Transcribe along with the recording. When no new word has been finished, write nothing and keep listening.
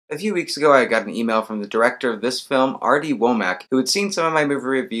A few weeks ago, I got an email from the director of this film, Wolmack, who had seen some of my movie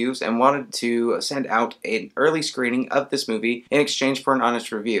reviews and wanted to send out an early screening of this movie in exchange for an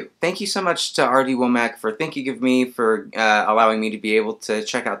honest review. Thank you so much to Wolmack for thinking of me, for allowing me to be able to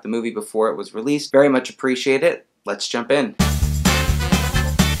check out the movie before it was released. Very much appreciate it. Let's jump in.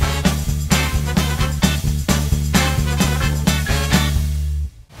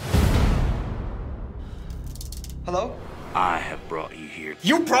 Hello? I have brought you here.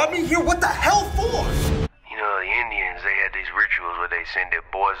 You brought me here? What the hell for? You know, the Indians, they had these rituals where they send their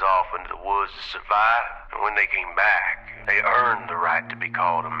boys off into the woods to survive, and when they came back, they earned the right to be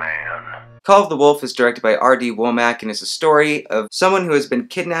called a man. Call of the Wolf is directed by R.D. Wolmack and is a story of someone who has been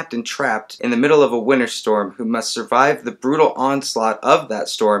kidnapped and trapped in the middle of a winter storm who must survive the brutal onslaught of that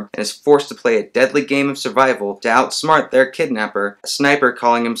storm and is forced to play a deadly game of survival to outsmart their kidnapper, a sniper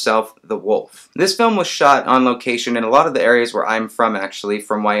calling himself the Wolf. This film was shot on location in a lot of the areas where I'm from, actually,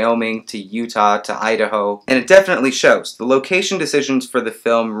 from Wyoming to Utah to Idaho, and it definitely shows. The location decisions for the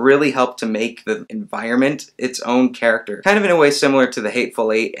film really helped to make the environment its own character, kind of in a way similar to The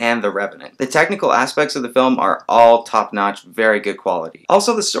Hateful Eight and The Revenant. The technical aspects of the film are all top-notch, very good quality.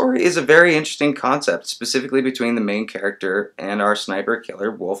 Also, the story is a very interesting concept, specifically between the main character and our sniper killer,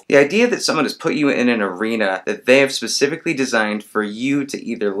 Wolf. The idea that someone has put you in an arena that they have specifically designed for you to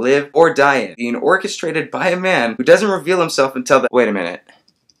either live or die in, being orchestrated by a man who doesn't reveal himself until the— Wait a minute.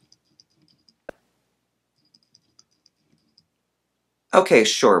 Okay,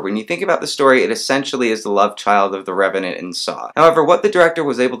 sure, when you think about the story, it essentially is the love child of The Revenant and Saw. However, what the director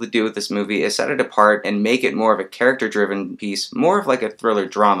was able to do with this movie is set it apart and make it more of a character-driven piece, more of like a thriller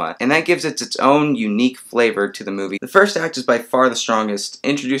drama, and that gives it its own unique flavor to the movie. The first act is by far the strongest,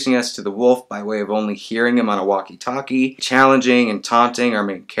 introducing us to the Wolf by way of only hearing him on a walkie-talkie, challenging and taunting our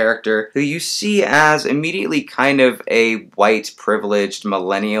main character, who you see as immediately kind of a white, privileged,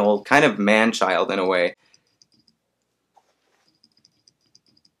 millennial, kind of man-child in a way.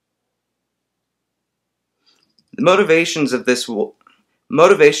 The motivations of the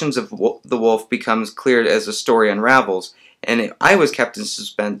Wolf becomes clear as the story unravels, and I was kept in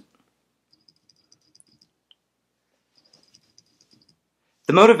suspense.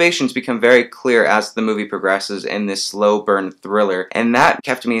 The motivations become very clear as the movie progresses in this slow burn thriller, and that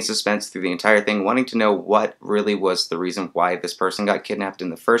kept me in suspense through the entire thing, wanting to know what really was the reason why this person got kidnapped in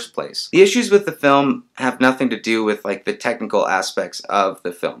the first place. The issues with the film have nothing to do with like the technical aspects of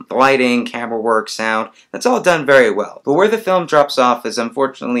the film. The lighting, camera work, sound, that's all done very well. But where the film drops off is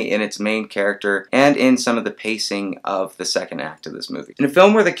unfortunately in its main character and in some of the pacing of the second act of this movie. In a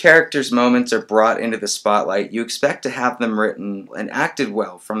film where the characters' moments are brought into the spotlight, you expect to have them written and acted well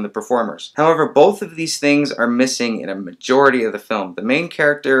from the performers. However, both of these things are missing in a majority of the film. The main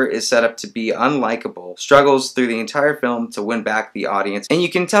character is set up to be unlikable, struggles through the entire film to win back the audience, and you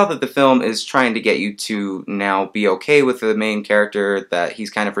can tell that the film is trying to get you to now be okay with the main character, that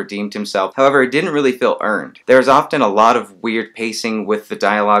he's kind of redeemed himself. However, it didn't really feel earned. There's often a lot of weird pacing with the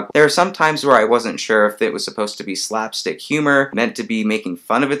dialogue. There are some times where I wasn't sure if it was supposed to be slapstick humor, meant to be making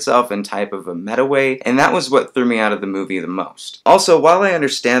fun of itself in type of a meta way, and that was what threw me out of the movie the most. Also, while I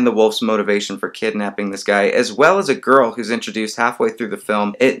understand the Wolf's motivation for kidnapping this guy, as well as a girl who's introduced halfway through the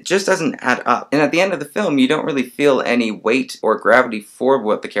film, it just doesn't add up. And at the end of the film, you don't really feel any weight or gravity for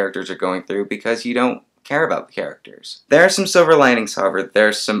what the characters are going through because you don't care about the characters. There are some silver linings, however.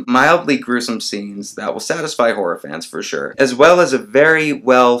 There's some mildly gruesome scenes that will satisfy horror fans for sure, as well as a very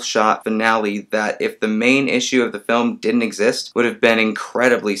well shot finale that, if the main issue of the film didn't exist, would have been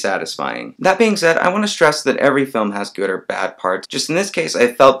incredibly satisfying. That being said, I want to stress that every film has good or bad parts. Just in this case,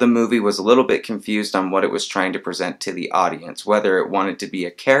 I felt the movie was a little bit confused on what it was trying to present to the audience, whether it wanted to be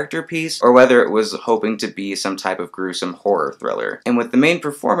a character piece or whether it was hoping to be some type of gruesome horror thriller. And with the main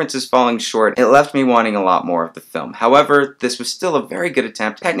performances falling short, it left me wanting a lot more of the film. However, this was still a very good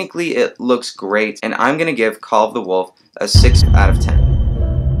attempt. Technically, it looks great, and I'm gonna give Call of the Wolf a 6 out of 10.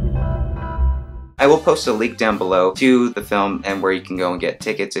 I will post a link down below to the film and where you can go and get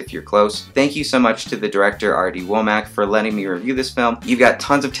tickets if you're close. Thank you so much to the director, R.D. Wolmack, for letting me review this film. You've got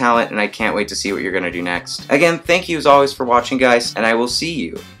tons of talent, and I can't wait to see what you're gonna do next. Again, thank you as always for watching, guys, and I will see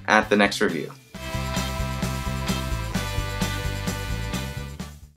you at the next review.